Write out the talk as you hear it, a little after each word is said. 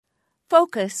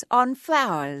Focus on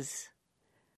flowers.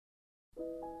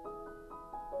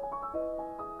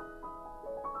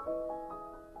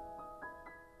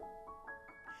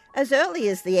 As early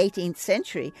as the 18th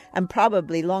century, and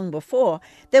probably long before,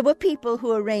 there were people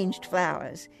who arranged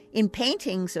flowers. In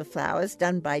paintings of flowers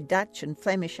done by Dutch and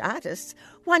Flemish artists,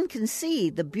 one can see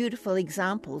the beautiful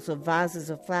examples of vases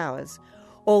of flowers,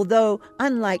 although,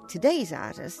 unlike today's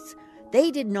artists,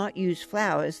 they did not use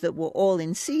flowers that were all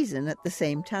in season at the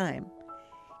same time.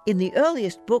 In the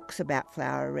earliest books about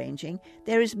flower arranging,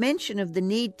 there is mention of the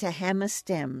need to hammer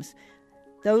stems,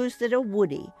 those that are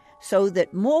woody, so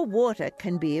that more water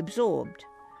can be absorbed.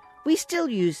 We still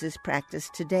use this practice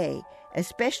today,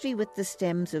 especially with the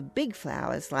stems of big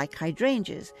flowers like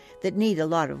hydrangeas that need a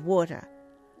lot of water.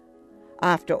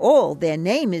 After all, their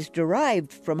name is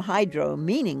derived from hydro,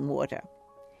 meaning water.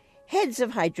 Heads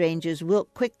of hydrangeas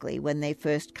wilt quickly when they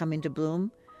first come into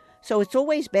bloom, so it's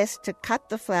always best to cut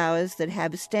the flowers that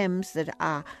have stems that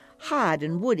are hard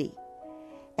and woody,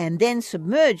 and then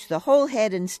submerge the whole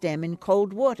head and stem in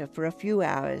cold water for a few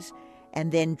hours,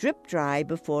 and then drip dry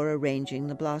before arranging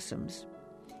the blossoms.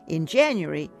 In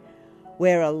January,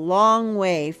 we're a long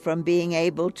way from being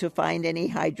able to find any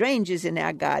hydrangeas in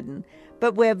our garden,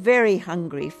 but we're very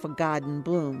hungry for garden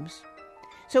blooms.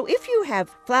 So if you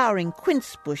have flowering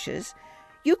quince bushes,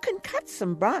 you can cut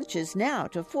some branches now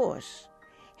to force.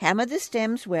 Hammer the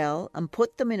stems well and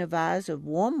put them in a vase of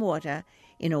warm water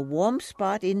in a warm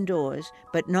spot indoors,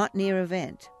 but not near a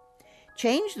vent.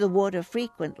 Change the water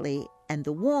frequently, and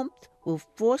the warmth will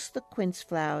force the quince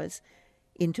flowers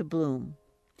into bloom.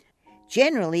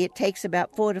 Generally, it takes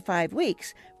about 4 to 5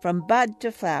 weeks from bud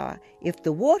to flower if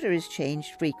the water is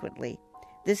changed frequently.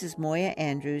 This is Moya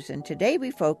Andrews, and today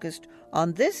we focused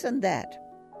on this and that.